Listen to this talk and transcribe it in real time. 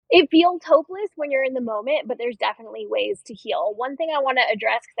It feels hopeless when you're in the moment, but there's definitely ways to heal. One thing I want to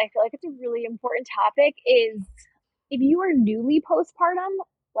address, because I feel like it's a really important topic, is if you are newly postpartum,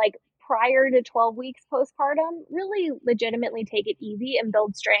 like prior to 12 weeks postpartum, really legitimately take it easy and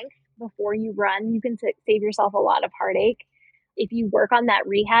build strength before you run. You can save yourself a lot of heartache if you work on that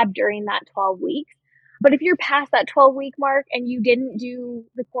rehab during that 12 weeks. But if you're past that 12-week mark and you didn't do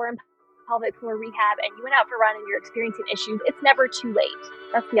the core and pelvic floor rehab and you went out for a run and you're experiencing issues, it's never too late.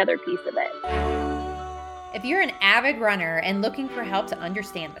 That's the other piece of it. If you're an avid runner and looking for help to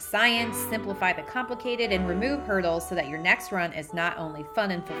understand the science, simplify the complicated, and remove hurdles so that your next run is not only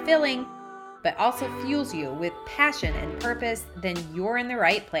fun and fulfilling, but also fuels you with passion and purpose, then you're in the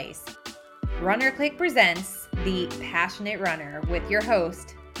right place. Runner Click presents The Passionate Runner with your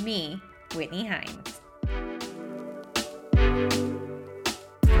host, me, Whitney Hines.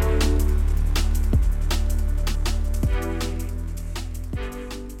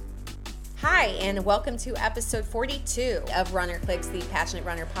 Hi, and welcome to episode 42 of Runner Click's The Passionate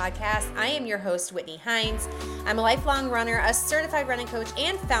Runner podcast. I am your host, Whitney Hines. I'm a lifelong runner, a certified running coach,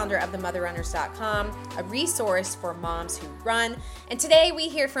 and founder of themotherrunners.com, a resource for moms who run. And today we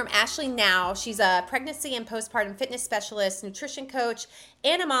hear from Ashley Now. She's a pregnancy and postpartum fitness specialist, nutrition coach,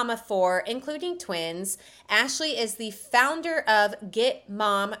 and a mom of 4, including twins. Ashley is the founder of Get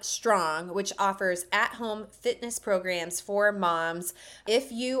Mom Strong, which offers at-home fitness programs for moms.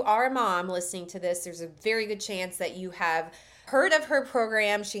 If you are a mom listening to this, there's a very good chance that you have heard of her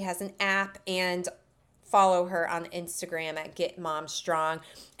program. She has an app, and follow her on Instagram at Get Mom Strong.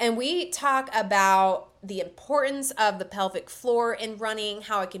 And we talk about the importance of the pelvic floor in running,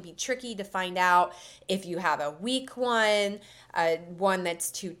 how it can be tricky to find out if you have a weak one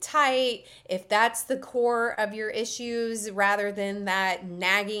that's too tight, if that's the core of your issues rather than that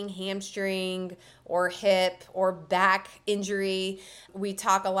nagging hamstring or hip or back injury. We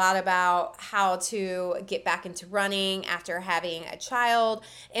talk a lot about how to get back into running after having a child,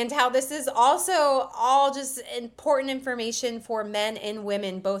 and how this is also all just important information for men and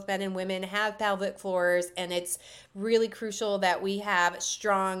women. Both men and women have pelvic floors, and it's really crucial that we have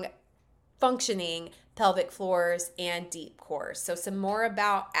strong, functioning pelvic floors and deep cores. So some more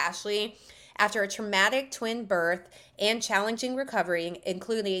about Ashley. After a traumatic twin birth and challenging recovery,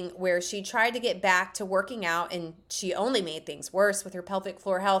 including where she tried to get back to working out and she only made things worse with her pelvic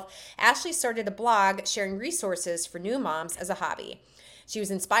floor health, Ashley started a blog sharing resources for new moms as a hobby. She was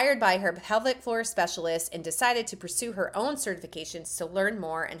inspired by her pelvic floor specialist and decided to pursue her own certifications to learn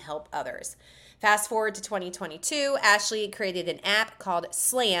more and help others. Fast forward to 2022, Ashley created an app called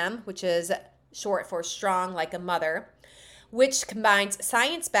Slam, which is short for Strong Like a Mother, which combines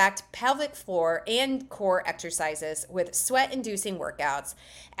science-backed pelvic floor and core exercises with sweat-inducing workouts.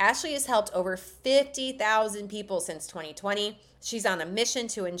 Ashley has helped over 50,000 people since 2020. She's on a mission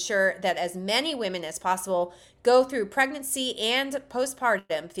to ensure that as many women as possible go through pregnancy and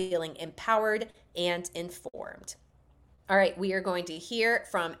postpartum feeling empowered and informed. All right, we are going to hear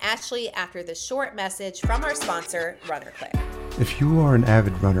from Ashley after this short message from our sponsor, Runner Click. If you are an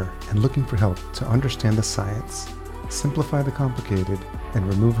avid runner and looking for help to understand the science, simplify the complicated, and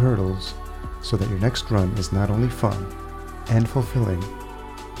remove hurdles so that your next run is not only fun and fulfilling,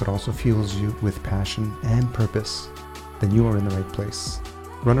 but also fuels you with passion and purpose, then you are in the right place.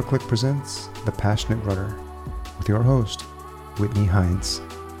 Runner Click presents The Passionate Runner with your host, Whitney Hines.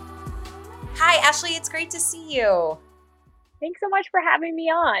 Hi, Ashley. It's great to see you. Thanks so much for having me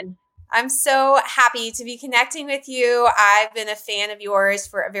on. I'm so happy to be connecting with you. I've been a fan of yours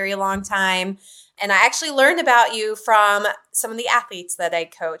for a very long time. And I actually learned about you from some of the athletes that I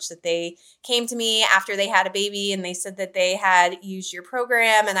coach, that they came to me after they had a baby and they said that they had used your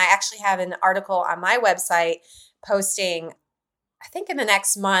program. And I actually have an article on my website posting, I think in the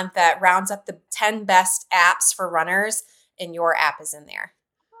next month, that rounds up the 10 best apps for runners, and your app is in there.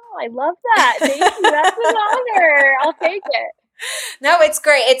 Oh, I love that. Thank you. That's an honor. I'll take it. No, it's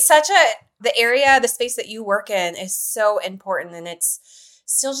great. It's the space that you work in is so important, and it's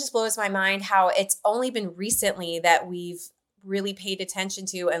still just blows my mind how it's only been recently that we've really paid attention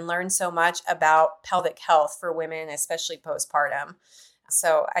to and learned so much about pelvic health for women, especially postpartum.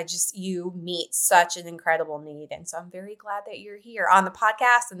 So you meet such an incredible need. And so I'm very glad that you're here on the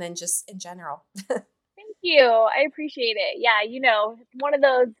podcast and then just in general. Thank you. I appreciate it. Yeah, it's one of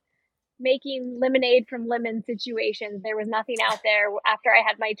those making lemonade from lemon situations. There was nothing out there after I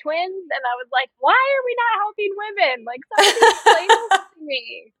had my twins, and I was like, why are we not helping women? Like, somebody explain this to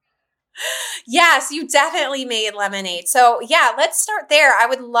me. Yes, you definitely made lemonade. So yeah, let's start there. I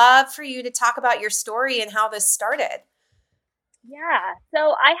would love for you to talk about your story and how this started. Yeah.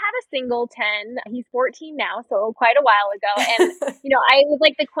 So I had a singleton. He's 14 now, so quite a while ago. And, I was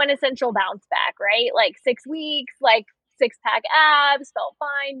like the quintessential bounce back, right? Like 6 weeks, like six pack abs, felt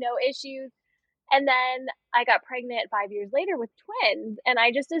fine, no issues. And then I got pregnant 5 years later with twins, and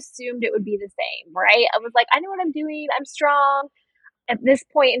I just assumed it would be the same, right? I was like, I know what I'm doing. I'm strong. At this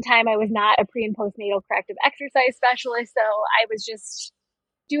point in time, I was not a pre and postnatal corrective exercise specialist. So I was just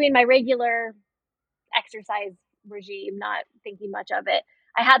doing my regular exercise regime, not thinking much of it.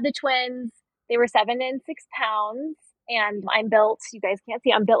 I had the twins. They were 7 and 6 pounds. And I'm built, you guys can't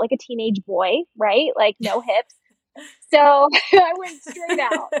see, I'm built like a teenage boy, right? Like no hips. So I went straight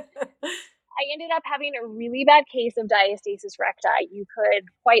out. I ended up having a really bad case of diastasis recti. You could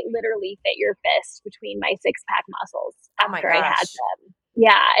quite literally fit your fist between my six pack muscles Oh my after I had gosh. them.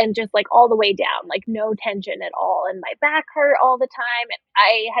 Yeah, and just like all the way down, like no tension at all. And my back hurt all the time. And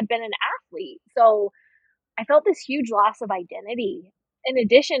I had been an athlete. So I felt this huge loss of identity. In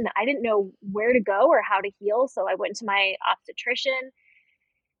addition, I didn't know where to go or how to heal. So I went to my obstetrician,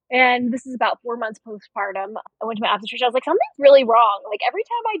 and this is about 4 months postpartum. I went to my obstetrician. I was like, something's really wrong. Like every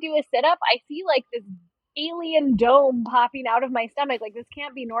time I do a sit up, I see like this alien dome popping out of my stomach. Like this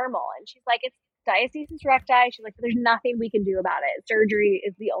can't be normal. And she's like, it's diastasis recti. She's like, there's nothing we can do about it. Surgery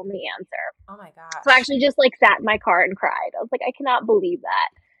is the only answer. Oh my So I gosh. actually just like sat in my car and cried. I was like, I cannot believe that.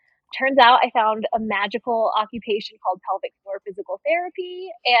 Turns out I found a magical occupation called pelvic floor physical therapy,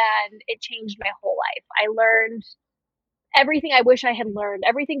 and it changed my whole life. I learned everything I wish I had learned,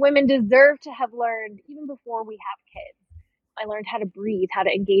 everything women deserve to have learned even before we have kids. I learned how to breathe, how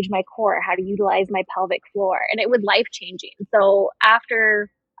to engage my core, how to utilize my pelvic floor, and it was life changing. So after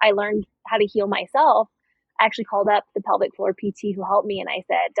I learned how to heal myself, I actually called up the pelvic floor PT who helped me, and I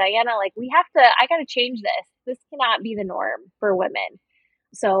said, Diana, like I got to change this. This cannot be the norm for women.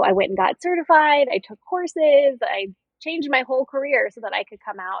 So I went and got certified. I took courses. I changed my whole career so that I could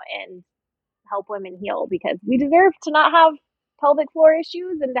come out and help women heal, because we deserve to not have pelvic floor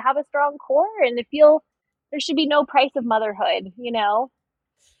issues and to have a strong core and to feel there should be no price of motherhood, on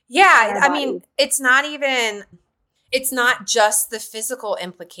Yeah, our I mean, bodies. it's not just the physical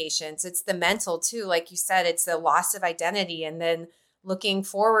implications, it's the mental too. Like you said, it's the loss of identity and then looking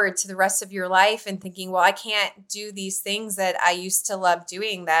forward to the rest of your life and thinking, well, I can't do these things that I used to love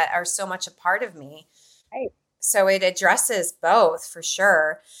doing that are so much a part of me. Right. So it addresses both for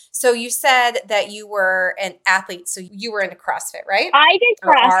sure. So you said that you were an athlete, so you were into CrossFit, right? I did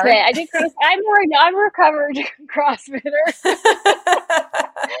Or CrossFit. are? I did cross. I'm a recovered CrossFitter.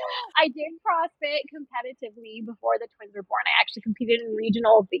 I did CrossFit competitively before the twins were born. I actually competed in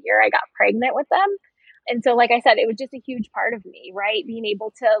regionals the year I got pregnant with them. And so, like I said, it was just a huge part of me, right? Being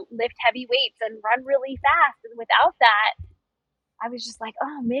able to lift heavy weights and run really fast. And without that, I was just like,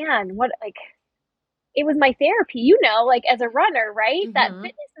 oh man, what, like, it was my therapy, like as a runner, right? That Hmm.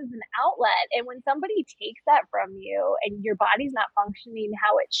 fitness is an outlet. And when somebody takes that from you and your body's not functioning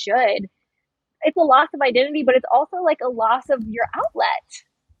how it should, it's a loss of identity, but it's also like a loss of your outlet.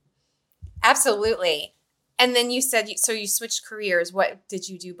 Absolutely. And then you said, so you switched careers. What did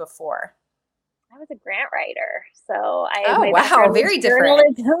you do before? I was a grant writer. So Oh, my wow. background was Very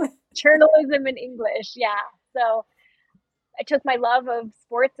different. journalism and English. Yeah. So I took my love of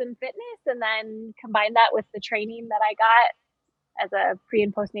sports and fitness and then combined that with the training that I got as a pre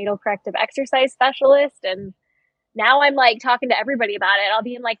and postnatal corrective exercise specialist. And now I'm like talking to everybody about it. I'll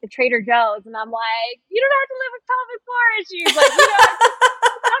be in like the Trader Joe's and I'm like, you don't have to live with pelvic floor issues. Like,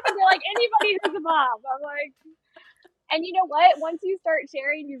 I'm talking to like anybody who's a mom. I'm like, and you know what? Once you start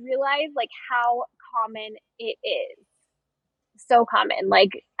sharing, you realize like how common it is. So common.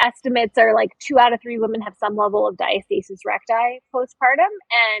 Like estimates are like 2 out of 3 women have some level of diastasis recti postpartum.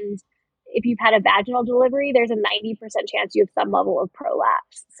 And if you've had a vaginal delivery, there's a 90% chance you have some level of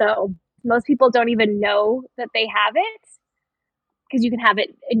prolapse. So most people don't even know that they have it, because you can have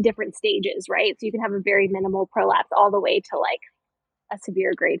it in different stages, right? So you can have a very minimal prolapse all the way to like a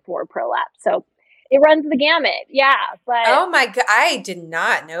severe grade 4 prolapse. So it runs the gamut. Yeah. But Oh my God. I did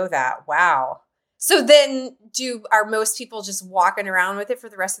not know that. Wow. So then are most people just walking around with it for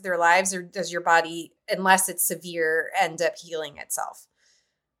the rest of their lives, or does your body, unless it's severe, end up healing itself?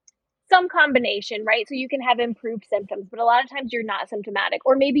 some combination, right? So you can have improved symptoms, but a lot of times you're not symptomatic,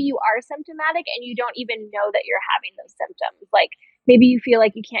 or maybe you are symptomatic and you don't even know that you're having those symptoms. Like maybe you feel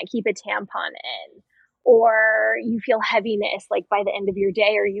like you can't keep a tampon in, or you feel heaviness like by the end of your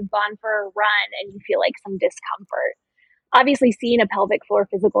day, or you've gone for a run and you feel like some discomfort. Obviously, seeing a pelvic floor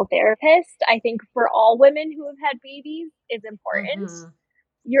physical therapist, I think for all women who have had babies, is important. Hmm.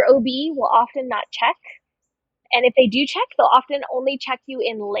 Your OB will often not check. And if they do check, they'll often only check you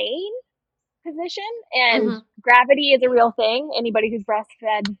in lane position, and Mhm. gravity is a real thing. Anybody who's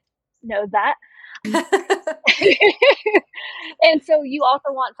breastfed knows that. And so you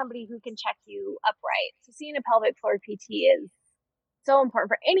also want somebody who can check you upright. So seeing a pelvic floor PT is so important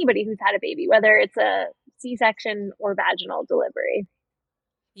for anybody who's had a baby, whether it's a C-section or vaginal delivery.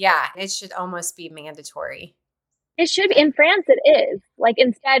 Yeah, it should almost be mandatory. It should be. In France, it is. Like,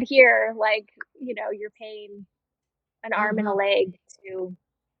 instead here, like, you're paying an arm and a Mhm. leg to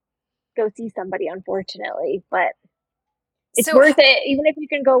go see somebody, unfortunately. But it's So, worth it, even if you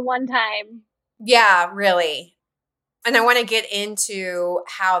can go one time. yeah, really. And I want to get into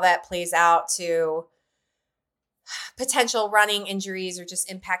how that plays out to potential running injuries or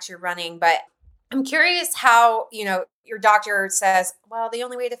just impacts your running. But I'm curious how, your doctor says, well, the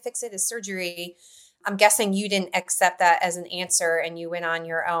only way to fix it is surgery. I'm guessing you didn't accept that as an answer and you went on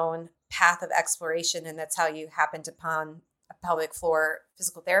your own path of exploration. And that's how you happened upon a pelvic floor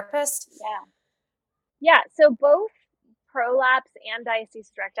physical therapist. Yeah. Yeah. So both prolapse and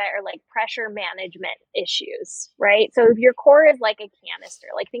diastasis recti are like pressure management issues, right? So if your core is like a canister,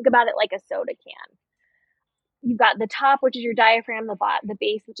 like think about it like a soda can. You've got the top, which is your diaphragm, the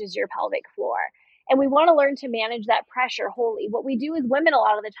base, which is your pelvic floor. And we want to learn to manage that pressure wholly. What we do as women, a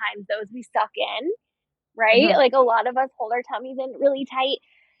lot of the times, those we suck in, right? Mm-hmm. Like, a lot of us hold our tummies in really tight,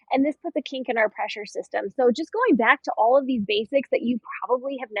 and this puts a kink in our pressure system. So just going back to all of these basics that you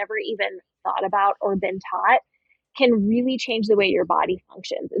probably have never even thought about or been taught can really change the way your body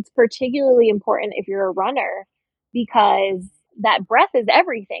functions. It's particularly important if you're a runner, because that breath is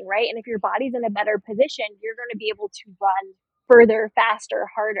everything, right? And if your body's in a better position, you're going to be able to run further, faster,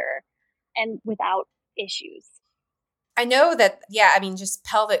 harder, and without issues. I know that, yeah, I mean, just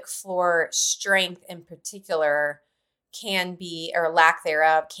pelvic floor strength in particular can be, or lack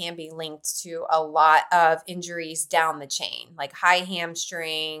thereof, can be linked to a lot of injuries down the chain, like high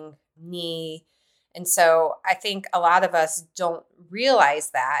hamstring, knee. And so I think a lot of us don't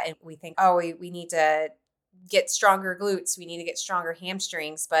realize that. And we think, oh, we need to get stronger glutes, we need to get stronger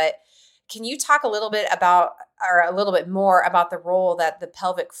hamstrings. But can you talk a little bit about, or a little bit more about the role that the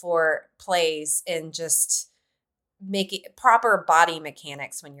pelvic floor plays in just making proper body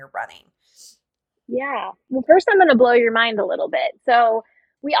mechanics when you're running? Yeah. Well, first, I'm going to blow your mind a little bit. So,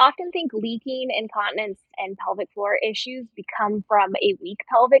 we often think leaking, incontinence, and pelvic floor issues become from a weak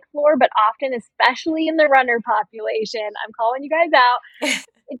pelvic floor, but often, especially in the runner population, I'm calling you guys out,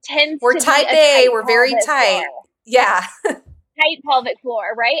 it tends We're to be type a A, tight we're very pelvic floor. tight. Yeah. Tight pelvic floor,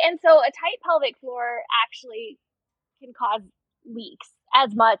 right? And so a tight pelvic floor actually can cause leaks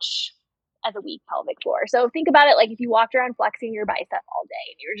as much as a weak pelvic floor. So think about it like if you walked around flexing your bicep all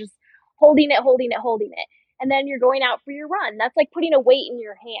day and you're just holding it, holding it, holding it. And then you're going out for your run. That's like putting a weight in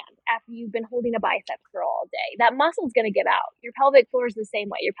your hand after you've been holding a bicep curl all day. That muscle's going to give out. Your pelvic floor is the same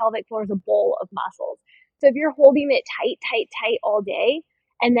way. Your pelvic floor is a bowl of muscles. So if you're holding it tight, tight, tight all day,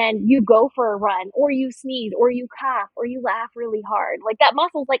 and then you go for a run, or you sneeze, or you cough, or you laugh really hard, like that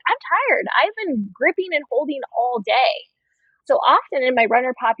muscle's like, I'm tired. I've been gripping and holding all day. So often in my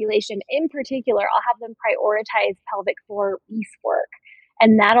runner population in particular, I'll have them prioritize pelvic floor release work,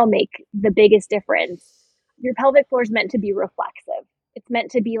 and that'll make the biggest difference. Your pelvic floor is meant to be reflexive. It's meant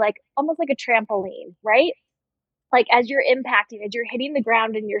to be like almost like a trampoline, right? Like as you're impacting, as you're hitting the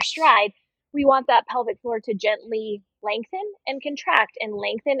ground in your stride, we want that pelvic floor to gently lengthen and contract and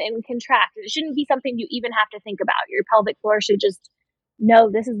lengthen and contract. It shouldn't be something you even have to think about. Your pelvic floor should just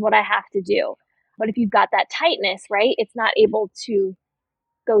know this is what I have to do. But if you've got that tightness, right, it's not able to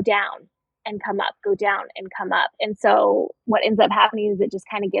go down and come up, go down and come up. And so what ends up happening is it just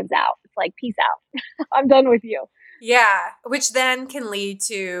kind of gives out. It's like, peace out. I'm done with you. Yeah. Which then can lead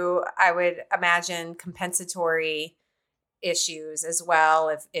to, I would imagine, compensatory issues as well.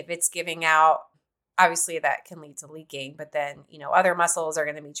 If it's giving out, obviously that can lead to leaking, but then, other muscles are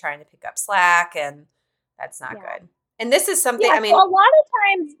going to be trying to pick up slack, and that's not Yeah. good. And this is something, Yeah, I so mean, a lot of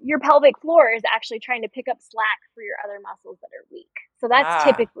times your pelvic floor is actually trying to pick up slack for your other muscles that are weak. So that's ah,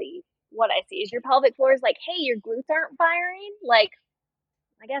 typically what I see is your pelvic floor is like, hey, your glutes aren't firing. Like,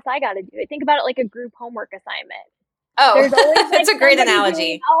 I guess I got to do it. Think about it like a group homework assignment. There's always oh, like that's a great somebody doing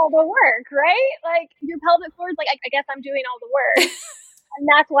analogy. all the work, right? Like your pelvic floor is like, I guess I'm doing all the work. And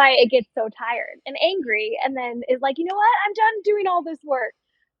that's why it gets so tired and angry, and then is like, you know what? I'm done doing all this work.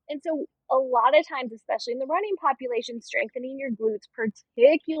 And so a lot of times, especially in the running population, strengthening your glutes,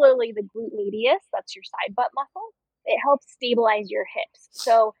 particularly the glute medius, that's your side butt muscle, it helps stabilize your hips.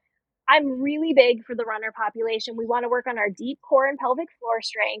 So I'm really big for the runner population. We want to work on our deep core and pelvic floor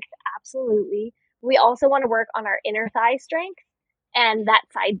strength. Absolutely. We also want to work on our inner thigh strength and that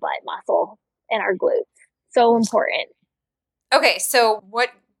side butt muscle and our glutes. So important. Okay, so what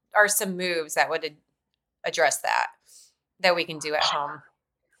are some moves that would address that we can do at home?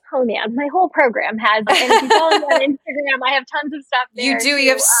 Oh man, my whole program has, and if you follow me on Instagram, I have tons of stuff there. You do.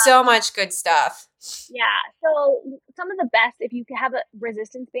 You have so much good stuff. Yeah. So some of the best, if you have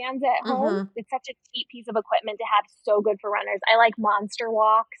resistance bands at home, it's such a cheap piece of equipment to have. So good for runners. I like monster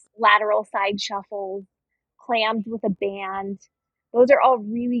walks, lateral side shuffles, clams with a band. Those are all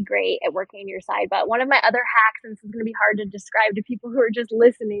really great at working your side butt. One of my other hacks, and this is going to be hard to describe to people who are just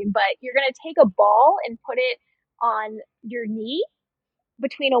listening, but you're going to take a ball and put it on your knee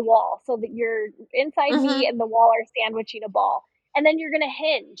between a wall so that your inside knee and the wall are sandwiching a ball. And then you're going to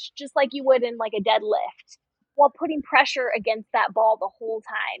hinge just like you would in like a deadlift while putting pressure against that ball the whole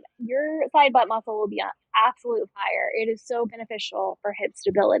time. Your side butt muscle will be on absolute fire. It is so beneficial for hip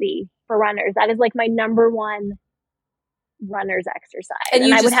stability for runners. That is like my number one runner's exercise. And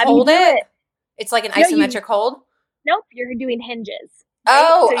you I just would have hold you do it? It's like an isometric hold? Nope, you're doing hinges. Right?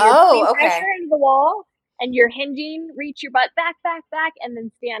 So you're putting okay. pressure into the wall and you're hinging, reach your butt back, and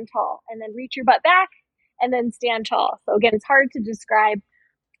then stand tall. And then reach your butt back and then stand tall. So again, it's hard to describe.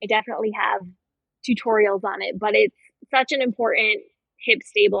 I definitely have tutorials on it, but it's such an important hip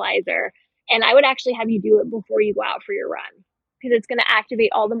stabilizer. And I would actually have you do it before you go out for your run because it's going to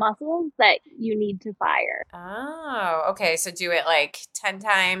activate all the muscles that you need to fire. Oh, okay. So do it like 10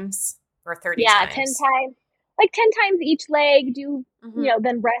 times or 30 times. Yeah, 10 times. Like 10 times each leg, do,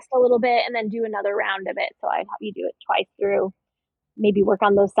 then rest a little bit and then do another round of it. So I'd have you do it twice through, maybe work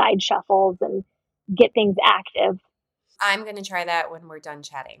on those side shuffles and get things active. I'm going to try that when we're done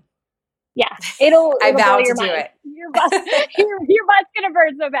chatting. Yeah, it'll I vow blow your to do mind. it. Your butt's going to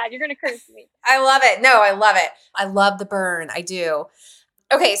burn so bad. You're going to curse me. I love it. No, I love it. I love the burn. I do.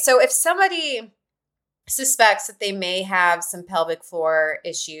 Okay, so if somebody suspects that they may have some pelvic floor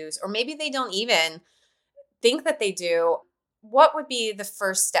issues, or maybe they don't even think that they do, what would be the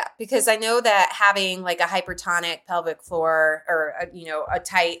first step? Because I know that having like a hypertonic pelvic floor or a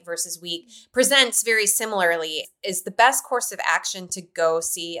tight versus weak presents very similarly. Is the best course of action to go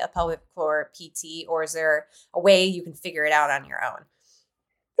see a pelvic floor PT, or is there a way you can figure it out on your own?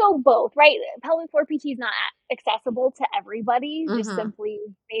 So both, right? Pelvic floor PT is not accessible to everybody, just simply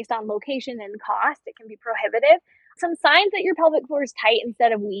based on location and cost. It can be prohibitive. Some signs that your pelvic floor is tight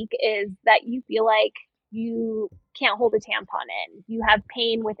instead of weak is that you feel like you can't hold a tampon in. You have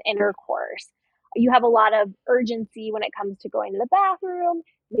pain with intercourse. You have a lot of urgency when it comes to going to the bathroom.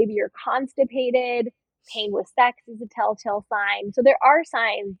 Maybe you're constipated. Pain with sex is a telltale sign. So there are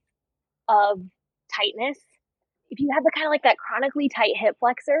signs of tightness. If you have the kind of like that chronically tight hip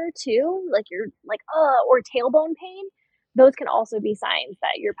flexor too, like you're like, or tailbone pain, those can also be signs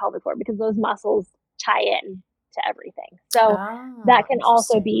that you're pelvic floor because those muscles tie in to everything. So that can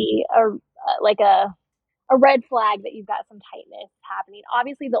also be a red flag that you've got some tightness happening.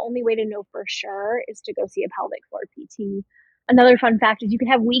 Obviously, the only way to know for sure is to go see a pelvic floor PT. Another fun fact is you can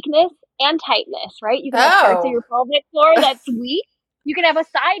have weakness and tightness, right? You can have parts of your pelvic floor that's weak. You can have a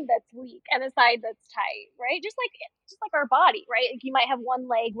side that's weak and a side that's tight, right? Just like our body, right? Like you might have one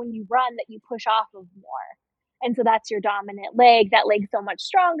leg when you run that you push off of more. And so that's your dominant leg. That leg's so much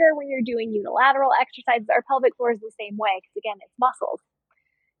stronger when you're doing unilateral exercises. Our pelvic floor is the same way because, again, it's muscles.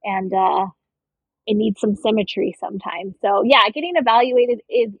 And it needs some symmetry sometimes. So yeah, getting evaluated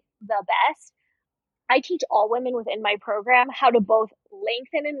is the best. I teach all women within my program how to both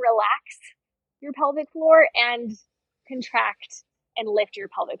lengthen and relax your pelvic floor and contract and lift your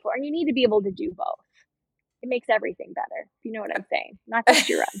pelvic floor. And you need to be able to do both. It makes everything better, if you know what I'm saying. Not just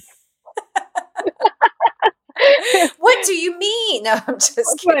your runs. What do you mean? No, I'm just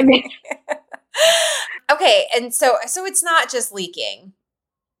That's kidding. What I mean. Okay, and so it's not just leaking.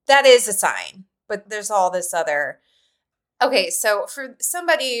 That is a sign. But there's all this other. Okay, so for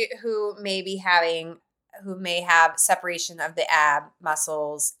somebody who may have separation of the ab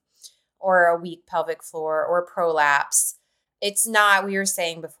muscles or a weak pelvic floor or prolapse, it's not, we were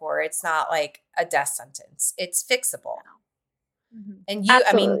saying before, it's not like a death sentence. It's fixable. And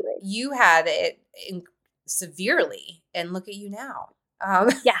Absolutely. You had it severely, and look at you now.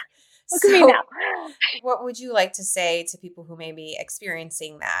 Yeah, look at me now. What would you like to say to people who may be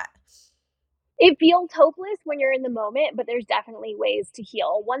experiencing that? It feels hopeless when you're in the moment, but there's definitely ways to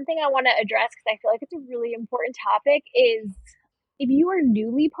heal. One thing I want to address, because I feel like it's a really important topic, is if you are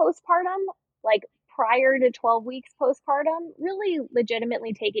newly postpartum, like prior to 12 weeks postpartum, really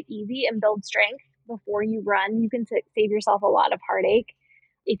legitimately take it easy and build strength before you run. You can save yourself a lot of heartache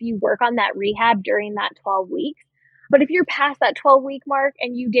if you work on that rehab during that 12 weeks. But if you're past that 12-week mark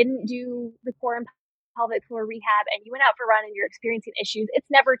and you didn't do the core and pelvic floor rehab and you went out for a run and you're experiencing issues, it's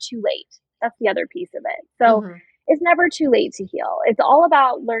never too late. That's the other piece of it. So It's never too late to heal. It's all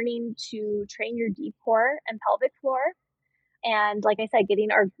about learning to train your deep core and pelvic floor. And like I said,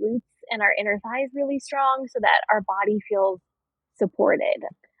 getting our glutes and our inner thighs really strong so that our body feels supported.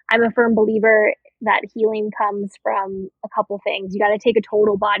 I'm a firm believer that healing comes from a couple things. You got to take a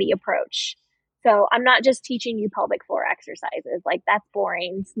total body approach. So I'm not just teaching you pelvic floor exercises. Like that's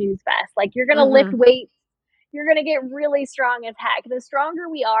boring, snooze fest. Like you're going to lift Mm-hmm. weights. You're going to get really strong as heck. The stronger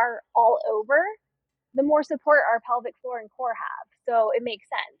we are all over, the more support our pelvic floor and core have. So it makes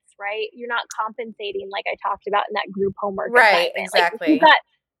sense, right? You're not compensating like I talked about in that group homework Right, assignment. Like if you've exactly. got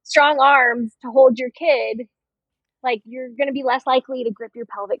strong arms to hold your kid, like you're going to be less likely to grip your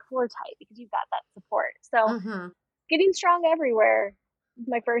pelvic floor tight because you've got that support. So Mm-hmm. getting strong everywhere is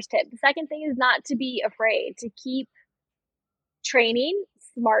my first tip. The second thing is not to be afraid, to keep training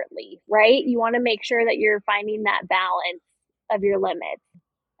smartly, right? You want to make sure that you're finding that balance of your limits.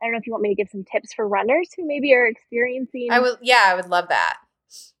 I don't know if you want me to give some tips for runners who maybe are experiencing. I would love that.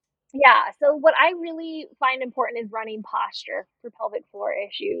 Yeah. So what I really find important is running posture for pelvic floor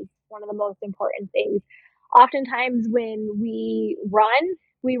issues. One of the most important things. Oftentimes when we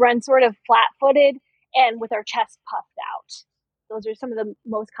run sort of flat footed and with our chest puffed out. Those are some of the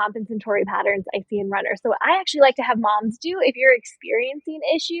most compensatory patterns I see in runners. So I actually like to have moms do, if you're experiencing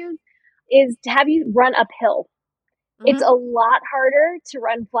issues, is to have you run uphill. It's Mm-hmm. a lot harder to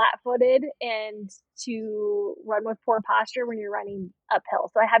run flat-footed and to run with poor posture when you're running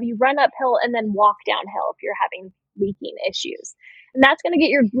uphill. So I have you run uphill and then walk downhill if you're having leaking issues. And that's going to get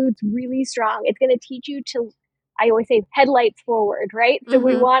your glutes really strong. It's going to teach you to, I always say, headlights forward, right? So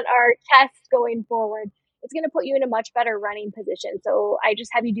we Mm-hmm. want our chest going forward. It's going to put you in a much better running position. So I just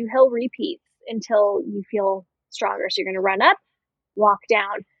have you do hill repeats until you feel stronger. So you're going to run up, walk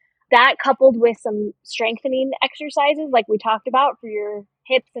down. That coupled with some strengthening exercises like we talked about for your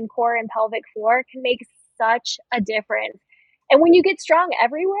hips and core and pelvic floor can make such a difference. And when you get strong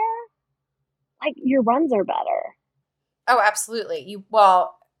everywhere, like your runs are better. Oh, absolutely.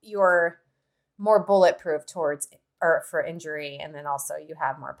 You're more bulletproof towards or for injury, and then also you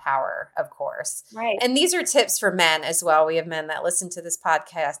have more power, of course. Right. And these are tips for men as well. We have men that listen to this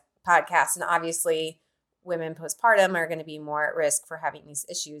podcast, and obviously women postpartum are going to be more at risk for having these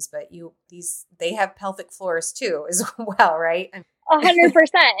issues, but they have pelvic floors too as well, right? 100%.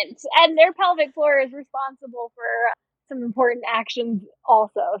 And their pelvic floor is responsible for some important actions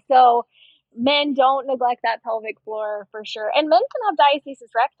also. So men, don't neglect that pelvic floor for sure. And men can have diastasis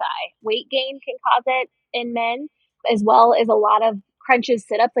recti. Weight gain can cause it in men, as well as a lot of crunches,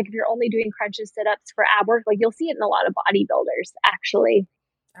 sit-ups. Like if you're only doing crunches, sit-ups for ab work, like you'll see it in a lot of bodybuilders actually.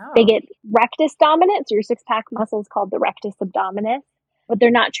 They Oh, get rectus dominant, so your six-pack muscle is called the rectus abdominis, but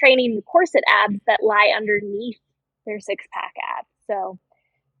they're not training the corset abs that lie underneath their six-pack abs. So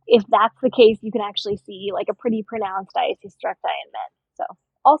if that's the case, you can actually see like a pretty pronounced diastasis recti in men. So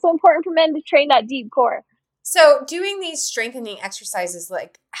also important for men to train that deep core. so doing these strengthening exercises,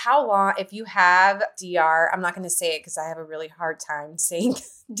 like how long, if you have DR, I'm not going to say it because I have a really hard time saying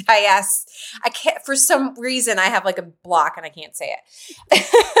I can't, for some reason, I have like a block and I can't say it.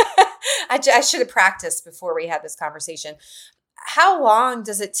 I should have practiced before we had this conversation. How long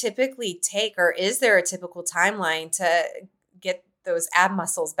does it typically take, or is there a typical timeline to get those ab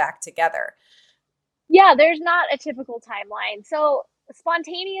muscles back together? Yeah, there's not a typical timeline. So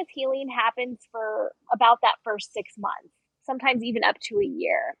spontaneous healing happens for about that first 6 months, sometimes even up to a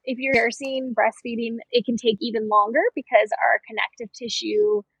year. If you're nursing, breastfeeding, it can take even longer because our connective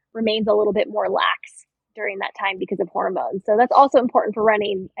tissue remains a little bit more lax during that time because of hormones. So that's also important for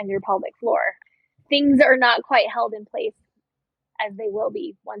running and your pelvic floor. Things are not quite held in place as they will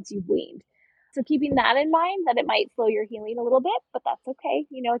be once you've weaned. So keeping that in mind, that it might slow your healing a little bit, but that's okay.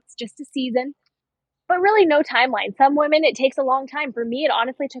 You know, it's just a season. But really no timeline. Some women, it takes a long time. For me, it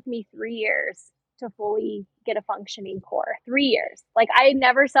honestly took me 3 years to fully get a functioning core. 3 years. Like I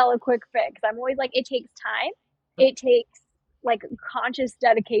never sell a quick fix. I'm always like, it takes time. It takes like conscious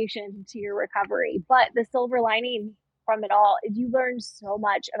dedication to your recovery. But the silver lining from it all is you learn so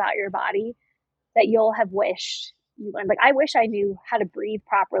much about your body that you'll have wished you learned. Like I wish I knew how to breathe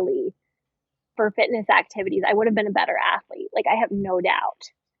properly for fitness activities. I would have been a better athlete. Like I have no doubt.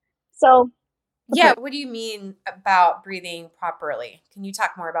 So Yeah. What do you mean about breathing properly? Can you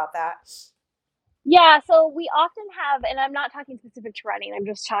talk more about that? yeah, so we often have, and I'm not talking specific to running, I'm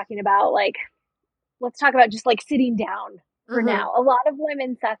just talking about like, let's talk about just like sitting down for Mm-hmm. now. A lot of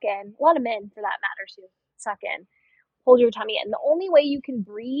women suck in, a lot of men for that matter too, suck in, hold your tummy in. The only way you can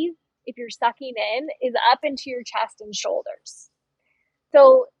breathe if you're sucking in is up into your chest and shoulders.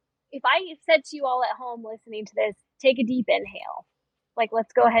 So if I said to you all at home listening to this, take a deep inhale, like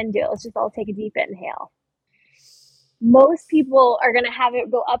let's go ahead and do it. Let's just all take a deep inhale. Most people are going to have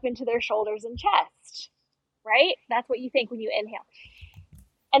it go up into their shoulders and chest, right? That's what you think when you inhale.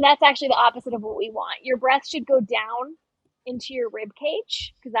 And that's actually the opposite of what we want. Your breath should go down into your rib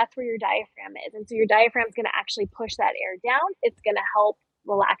cage because that's where your diaphragm is. And so your diaphragm is going to actually push that air down. It's going to help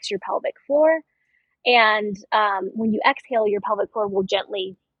relax your pelvic floor. And when you exhale, your pelvic floor will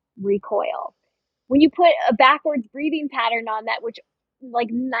gently recoil. When you put a backwards breathing pattern on that, which like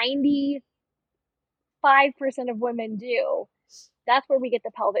 95% of women do, that's where we get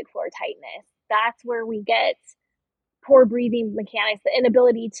the pelvic floor tightness. That's where we get poor breathing mechanics, the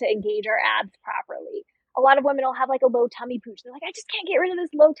inability to engage our abs properly. A lot of women will have like a low tummy pooch. They're like, I just can't get rid of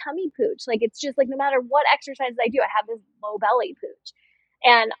this low tummy pooch. Like, it's just like, no matter what exercises I do, I have this low belly pooch.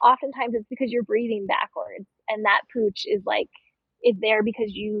 And oftentimes it's because you're breathing backwards, and that pooch is there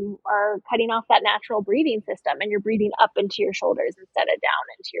because you are cutting off that natural breathing system, and you're breathing up into your shoulders instead of down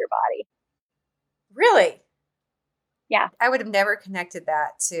into your body. Really? Yeah. I would have never connected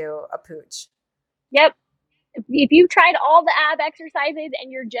that to a pooch. Yep. If you've tried all the ab exercises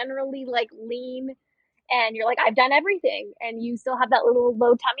and you're generally like lean and you're like, I've done everything, and you still have that little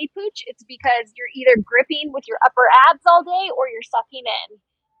low tummy pooch, it's because you're either gripping with your upper abs all day or you're sucking in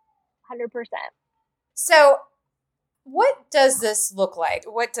 100%. So what does this look like?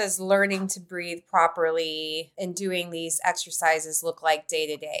 What does learning to breathe properly and doing these exercises look like day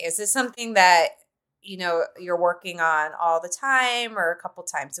to day? Is this something that, you're working on all the time or a couple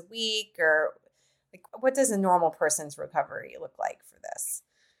times a week, or like, what does a normal person's recovery look like for this?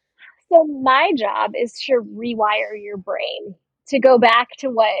 So my job is to rewire your brain to go back to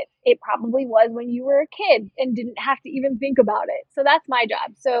what it probably was when you were a kid and didn't have to even think about it. So that's my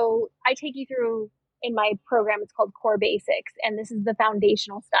job. So I take you through, in my program, it's called Core Basics, and this is the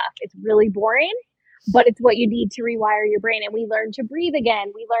foundational stuff. It's really boring, but it's what you need to rewire your brain. And we learn to breathe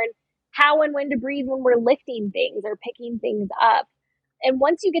again. We learn how and when to breathe when we're lifting things or picking things up. And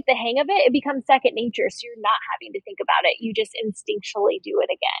once you get the hang of it, it becomes second nature. So you're not having to think about it. You just instinctually do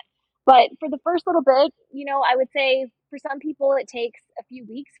it again. But for the first little bit, I would say for some people it takes a few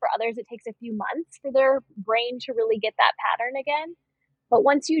weeks. For others, it takes a few months for their brain to really get that pattern again. But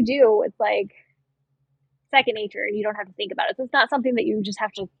once you do, it's like second nature and you don't have to think about it. So it's not something that you just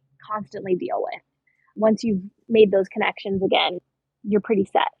have to constantly deal with. Once you've made those connections again, you're pretty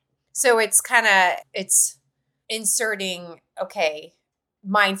set. So it's inserting,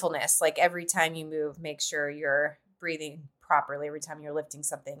 mindfulness, like every time you move, make sure you're breathing properly, every time you're lifting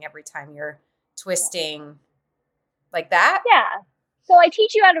something, every time you're twisting, like that? Yeah. So I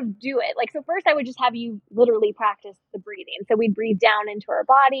teach you how to do it. Like, so first I would just have you literally practice the breathing. So we'd breathe down into our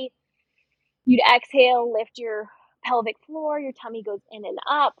body. You'd exhale, lift your pelvic floor. Your tummy goes in and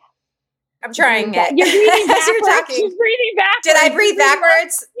up. I'm trying it. You're breathing backwards. You're talking. She's breathing backwards. Did I breathe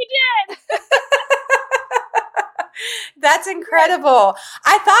backwards? You did. That's incredible.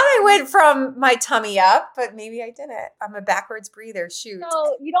 I thought I went from my tummy up, but maybe I didn't. I'm a backwards breather. Shoot.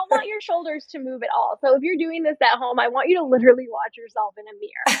 So you don't want your shoulders to move at all. So if you're doing this at home, I want you to literally watch yourself in a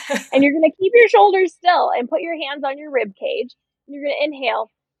mirror. And you're going to keep your shoulders still and put your hands on your rib cage. And you're going to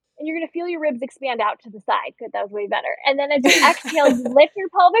inhale. And you're going to feel your ribs expand out to the side. Good, that was way better. And then as you exhale, you lift your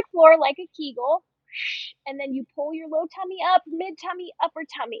pelvic floor like a Kegel. And then you pull your low tummy up, mid tummy, upper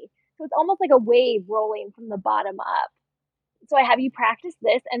tummy. So it's almost like a wave rolling from the bottom up. So I have you practice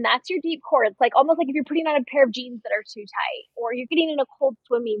this, and that's your deep core. It's like almost like if you're putting on a pair of jeans that are too tight, or you're getting in a cold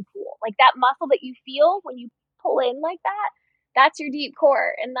swimming pool. Like that muscle that you feel when you pull in like that, that's your deep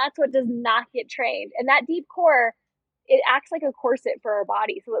core. And that's what does not get trained. And that deep core, it acts like a corset for our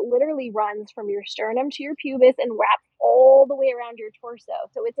body. So it literally runs from your sternum to your pubis and wraps all the way around your torso.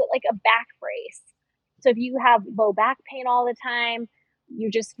 So it's like a back brace. So if you have low back pain all the time, you're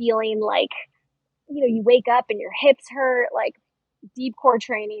just feeling like, you wake up and your hips hurt, like deep core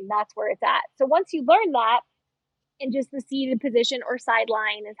training, that's where it's at. So once you learn that in just the seated position or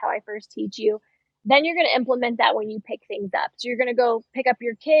sideline is how I first teach you, then you're going to implement that when you pick things up. So you're going to go pick up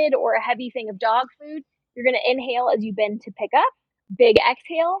your kid or a heavy thing of dog food. You're going to inhale as you bend to pick up, big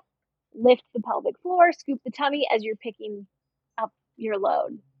exhale, lift the pelvic floor, scoop the tummy as you're picking up your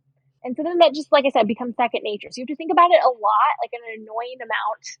load. And so then that just, like I said, becomes second nature. So you have to think about it a lot, like an annoying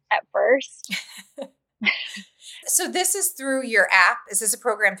amount at first. So this is through your app? Is this a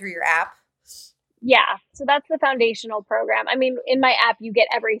program through your app? Yeah. So that's the foundational program. I mean, in my app, you get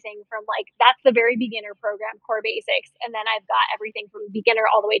everything from that's the very beginner program, Core Basics. And then I've got everything from beginner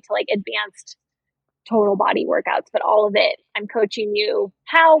all the way to advanced total body workouts. But all of it, I'm coaching you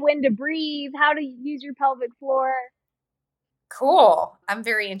when to breathe, how to use your pelvic floor. Cool. I'm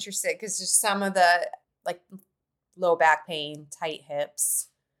very interested because just some of the low back pain, tight hips,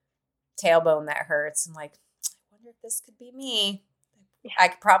 tailbone that hurts. I'm like, I wonder if this could be me. Yeah. I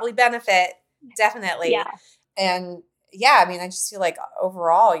could probably benefit. Definitely. Yeah. And yeah, I mean, I just feel like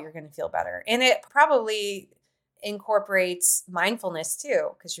overall you're going to feel better. And it probably incorporates mindfulness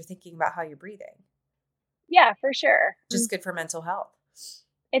too, because you're thinking about how you're breathing. Yeah, for sure. Just good for mental health.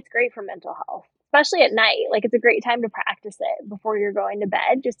 It's great for mental health, especially at night. Like, it's a great time to practice it before you're going to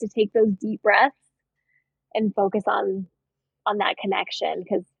bed, just to take those deep breaths and focus on that connection.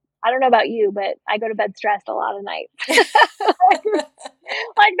 Because I don't know about you, but I go to bed stressed a lot of nights.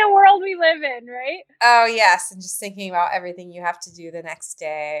 Like the world we live in, right? Oh, yes. And just thinking about everything you have to do the next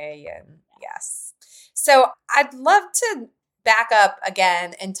day. And yes. So I'd love to back up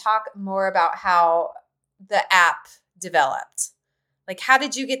again and talk more about how the app developed. Like, how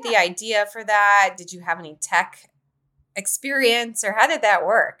did you get the idea for that? Did you have any tech experience, or how did that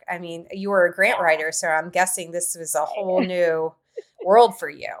work? I mean, you were a grant writer, so I'm guessing this was a whole new world for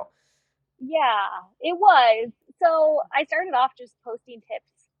you. Yeah, it was. So I started off just posting tips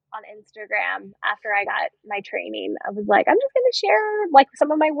on Instagram after I got my training. I was like, I'm just going to share like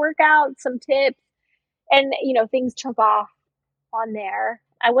some of my workouts, some tips, and things took off on there.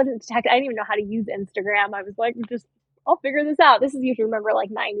 I wasn't tech. I didn't even know how to use Instagram. I was like, I'll figure this out. This is, you remember, like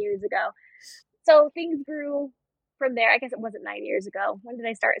 9 years ago. So things grew from there. I guess it wasn't 9 years ago. When did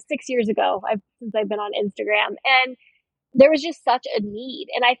I start? 6 years ago. Since I've been on Instagram, and there was just such a need.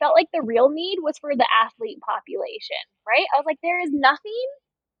 And I felt like the real need was for the athlete population, right? I was like, there is nothing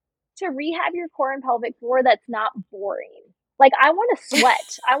to rehab your core and pelvic floor that's not boring. Like, I want to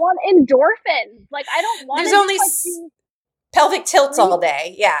sweat. I want endorphins. Like, I don't want There's only pelvic tilts all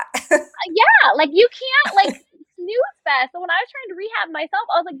day. Yeah. Yeah. Like, you can't like snooze fest. So when I was trying to rehab myself,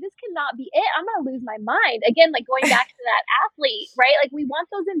 I was like, this cannot be it. I'm going to lose my mind. Again, like going back to that athlete, right? Like, we want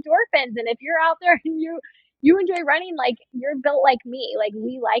those endorphins. And if you're out there and you enjoy running, like, you're built like me. Like,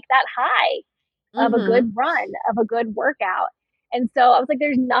 we like that high of a good run, of a good workout. And so I was like,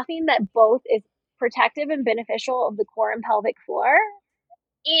 there's nothing that both is protective and beneficial of the core and pelvic floor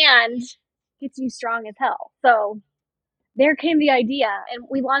and gets you strong as hell. So there came the idea, and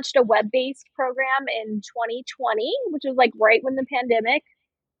we launched a web-based program in 2020, which was like right when the pandemic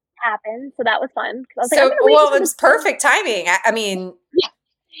happened. So that was fun. I was like, well, it's perfect timing. I mean,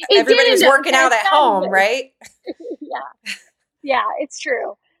 everybody was working out at home, right? Yeah, it's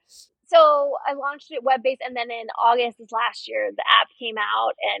true. So I launched it web-based, and then in August of last year, the app came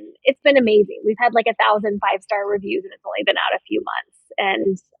out, and it's been amazing. We've had like 1,000 5-star reviews, and it's only been out a few months.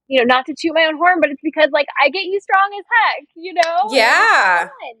 And, not to toot my own horn, but it's because like I get you strong as heck, Yeah.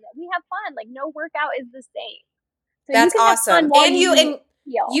 We have fun. Like, no workout is the same. So that's awesome. And you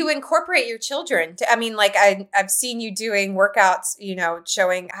heal. incorporate your children. I mean, like I've seen you doing workouts,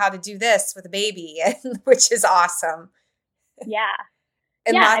 showing how to do this with a baby, which is awesome. Yeah.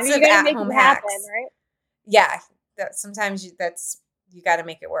 And lots of at-home hacks. Right? Yeah. Sometimes you got to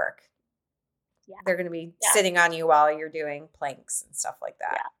make it work. Yeah. They're going to be sitting on you while you're doing planks and stuff like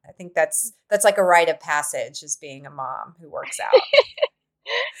that. Yeah. I think that's like a rite of passage, as being a mom who works out.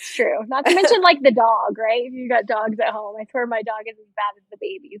 It's true. Not to mention like the dog, right? If you got dogs at home, I swear my dog is as bad as the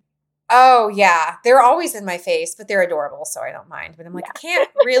babies. Oh yeah. They're always in my face, but they're adorable. So I don't mind, but I'm like, I can't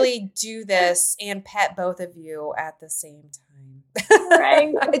really do this and pet both of you at the same time.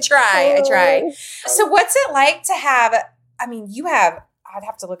 Right. I try. So what's it like to have, I mean, I'd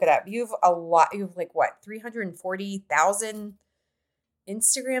have to look it up. You have like what, 340,000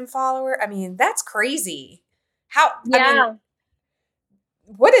 Instagram follower? I mean, that's crazy.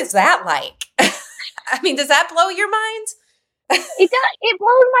 What is that like? I mean, does that blow your mind? It does. It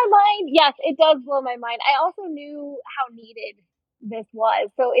blows my mind. Yes, it does blow my mind. I also knew how needed this was.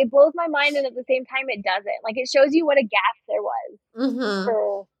 So it blows my mind, and at the same time it doesn't. Like, it shows you what a gap there was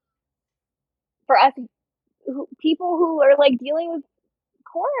for us people who are like dealing with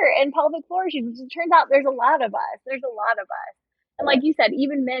core and pelvic floor issues. It turns out there's a lot of us. And like you said,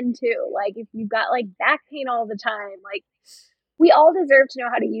 even men too. Like, if you've got like back pain all the time, like, we all deserve to know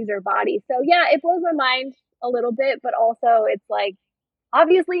how to use our bodies. So yeah, it blows my mind a little bit, but also it's like,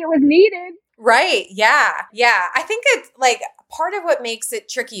 obviously it was needed. Right. Yeah. Yeah. I think it's like part of what makes it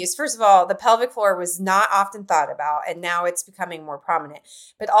tricky is, first of all, the pelvic floor was not often thought about, and now it's becoming more prominent.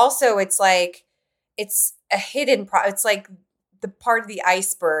 But also it's like, it's a hidden it's like the part of the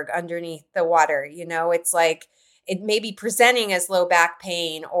iceberg underneath the water. It's like, it may be presenting as low back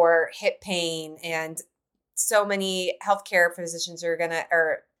pain or hip pain, and so many healthcare physicians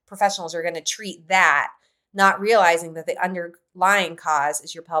or professionals are going to treat that, not realizing that the underlying cause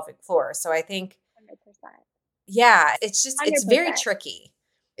is your pelvic floor. So I think 100%. Yeah, it's 100%. very tricky.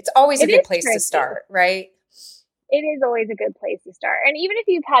 It's always a good place to start, right? It is always a good place to start. And even if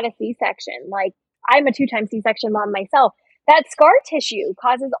you've had a C-section, like, I'm a 2-time C-section mom myself. That scar tissue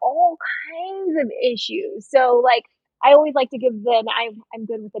causes all kinds of issues. So like, I always like to give I'm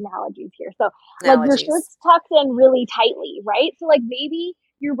good with analogies here. So like your Analogies. shirt's tucked in really tightly, right? So like maybe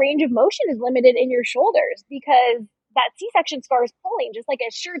your range of motion is limited in your shoulders because that C-section scar is pulling, just like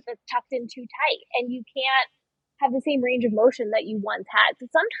a shirt that's tucked in too tight, and you can't have the same range of motion that you once had. So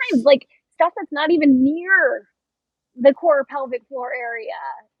sometimes like stuff that's not even near the core pelvic floor area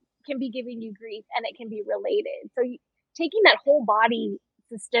can be giving you grief, and it can be related. So taking that whole body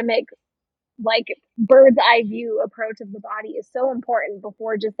systemic, like bird's eye view approach of the body is so important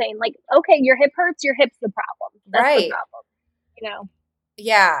before just saying like, okay, your hip hurts, your hip's the problem. That's Right. the problem, you know?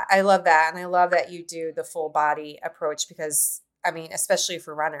 Yeah, I love that. And I love that you do the full body approach because, I mean, especially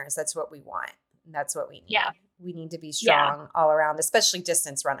for runners, that's what we want. And that's what we need. Yeah. We need to be strong all around, especially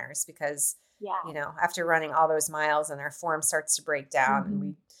distance runners, because, you know, after running all those miles and our form starts to break down,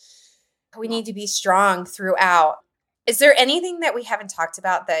 and we need to be strong throughout. Is there anything that we haven't talked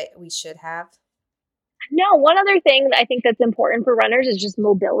about that we should have? No, one other thing that I think that's important for runners is just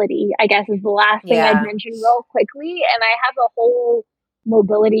mobility, I guess, is the last thing I'd mention real quickly. And I have a whole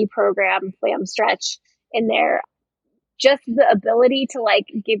mobility program, slam stretch in there. Just the ability to like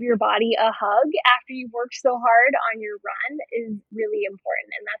give your body a hug after you've worked so hard on your run is really important.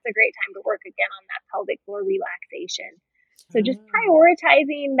 And that's a great time to work again on that pelvic floor relaxation. So just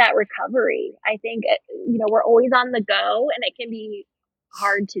prioritizing that recovery. I think, you know, we're always on the go and it can be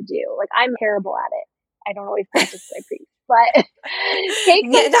hard to do. Like I'm terrible at it. I don't always practice what I preach, but take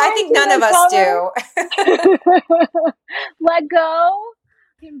some time. I think none of us do. Let go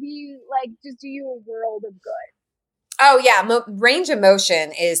can be like, just do you a world of good. Oh yeah. Range of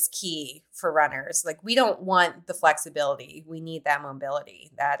motion is key for runners. Like we don't want the flexibility. We need that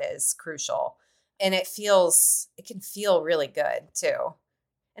mobility. That is crucial. And it can feel really good too.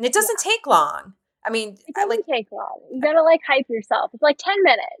 And it doesn't take long. I mean, it doesn't take long. You gotta like hype yourself. It's like 10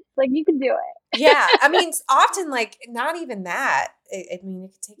 minutes. Like you can do it. Yeah. I mean, often like not even that. I mean,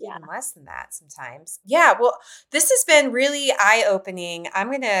 it could take even less than that sometimes. Yeah. Well, this has been really eye-opening. I'm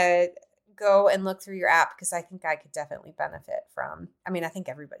going to go and look through your app because I think I could definitely benefit from, I mean, I think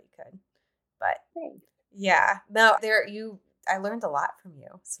everybody could, but thanks. Yeah, no, I learned a lot from you.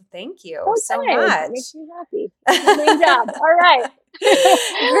 So thank you so much. It makes me happy. Great job. All right.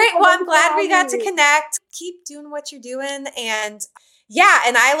 Great. Well, I'm glad we got to connect. Keep doing what you're doing. And yeah,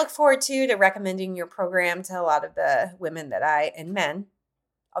 and I look forward to recommending your program to a lot of the women and men,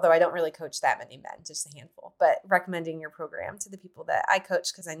 although I don't really coach that many men, just a handful, but recommending your program to the people that I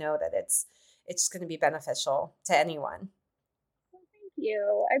coach because I know that it's going to be beneficial to anyone. Well, thank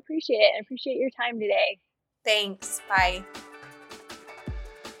you. I appreciate it. I appreciate your time today. Thanks. Bye.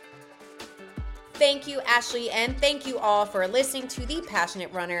 Thank you, Ashley, and thank you all for listening to The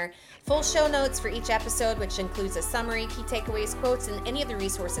Passionate Runner. Full show notes for each episode, which includes a summary, key takeaways, quotes, and any of the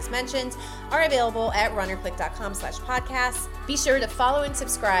resources mentioned, are available at runnerclick.com/podcasts. Be sure to follow and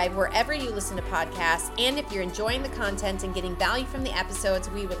subscribe wherever you listen to podcasts. And if you're enjoying the content and getting value from the episodes,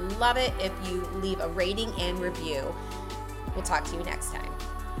 we would love it if you leave a rating and review. We'll talk to you next time.